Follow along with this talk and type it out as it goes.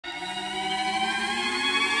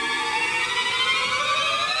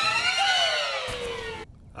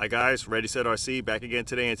Hi guys, Ready Set RC back again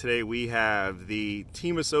today, and today we have the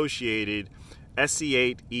Team Associated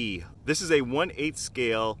SC8e. This is a 1/8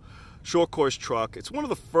 scale short course truck. It's one of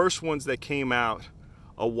the first ones that came out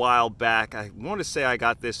a while back. I want to say I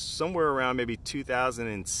got this somewhere around maybe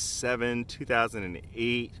 2007,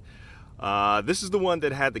 2008. This is the one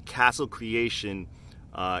that had the Castle Creation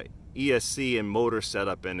ESC and motor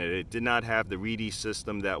setup in it. It did not have the reedy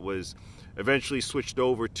system that was eventually switched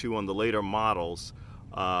over to on the later models.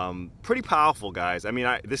 Pretty powerful, guys. I mean,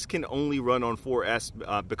 this can only run on 4S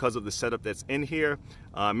because of the setup that's in here,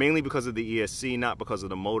 mainly because of the ESC, not because of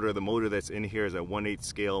the motor. The motor that's in here is a 1/8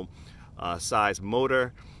 scale size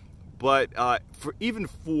motor, but even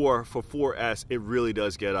for 4S, it really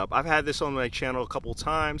does get up. I've had this on my channel a couple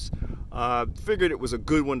times. Figured it was a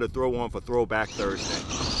good one to throw on for Throwback Thursday.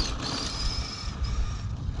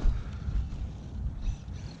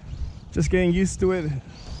 Just getting used to it.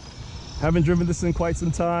 Haven't driven this in quite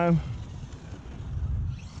some time.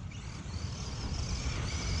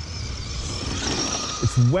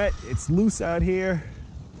 It's wet, it's loose out here.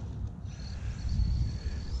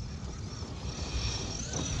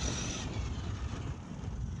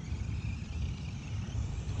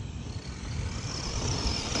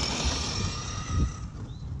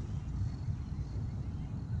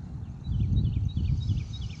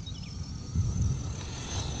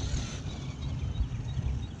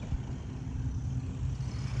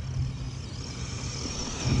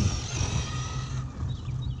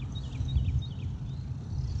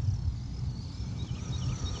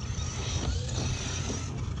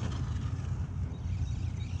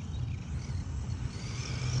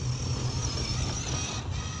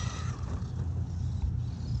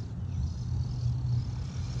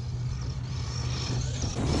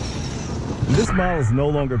 This model is no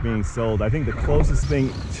longer being sold. I think the closest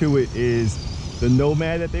thing to it is the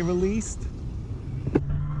Nomad that they released.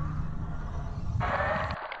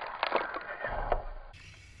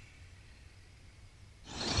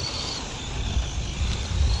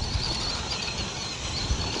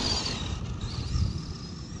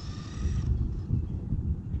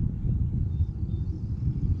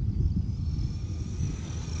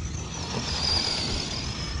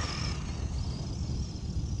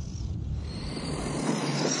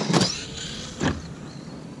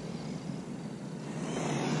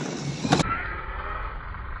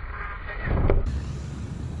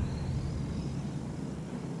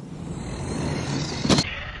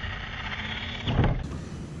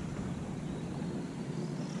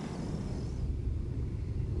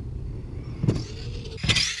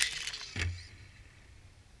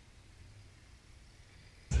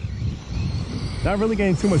 Not really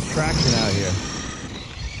getting too much traction out here.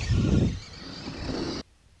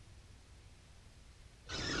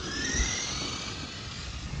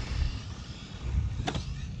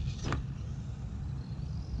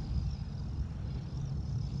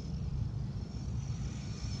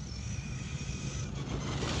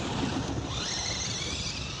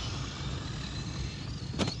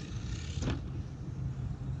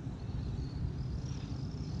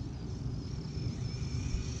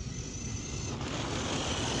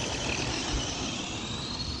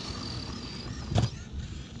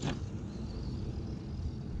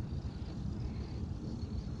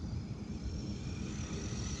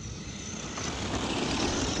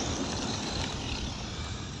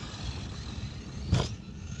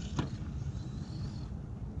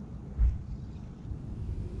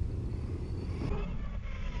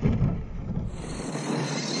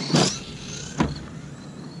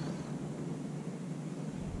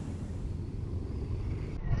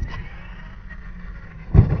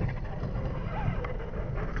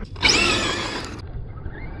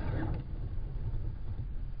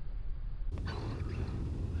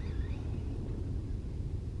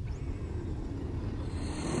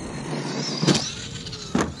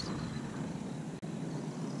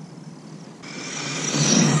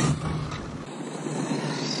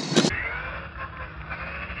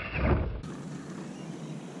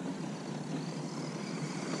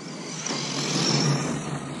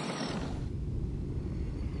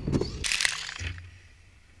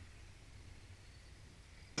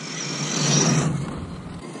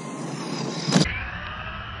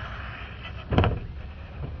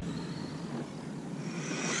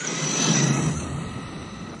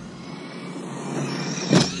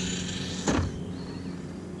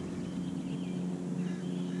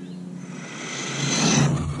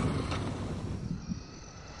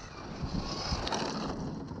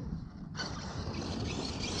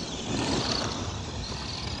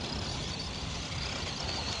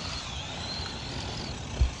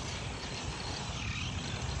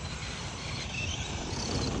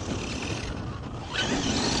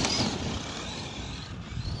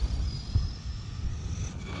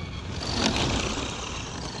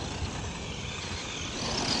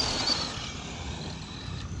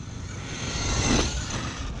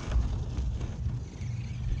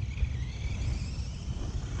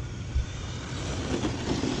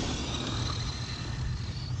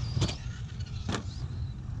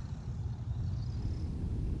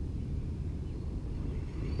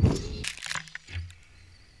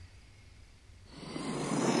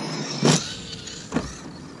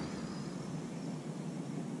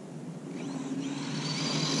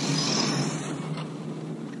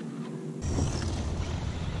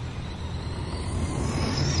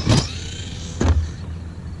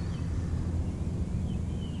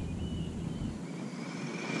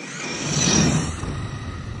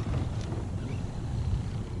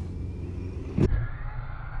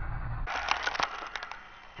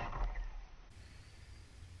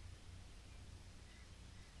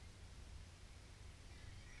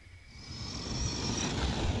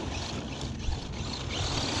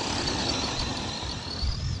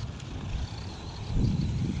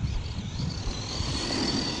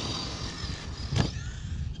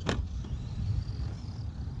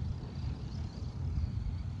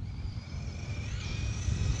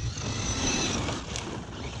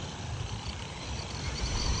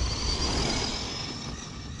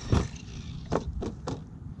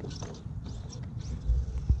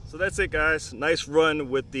 So that's it, guys. Nice run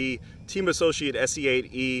with the Team Associated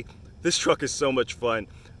SC8e. This truck is so much fun.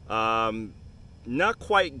 Not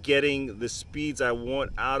quite getting the speeds I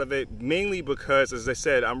want out of it, mainly because, as I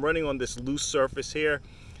said, I'm running on this loose surface here.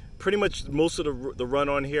 Pretty much most of the run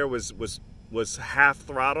on here was half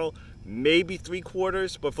throttle, maybe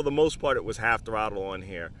 3/4, but for the most part it was half throttle on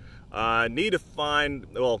here. Need to find,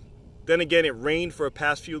 well, then again, it rained for a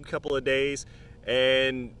past few couple of days,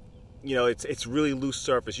 and you know, it's really loose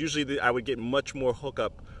surface. Usually I would get much more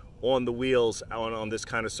hookup on the wheels on this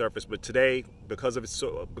kind of surface, but today, because of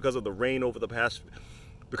the rain over the past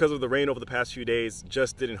few days,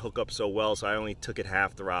 just didn't hook up so well, so I only took it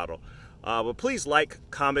half throttle. But please like,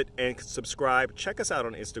 comment, and subscribe. Check us out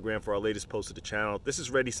on Instagram for our latest post to the channel. This is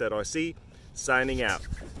Ready Set RC, signing out.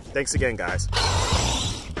 Thanks again, guys.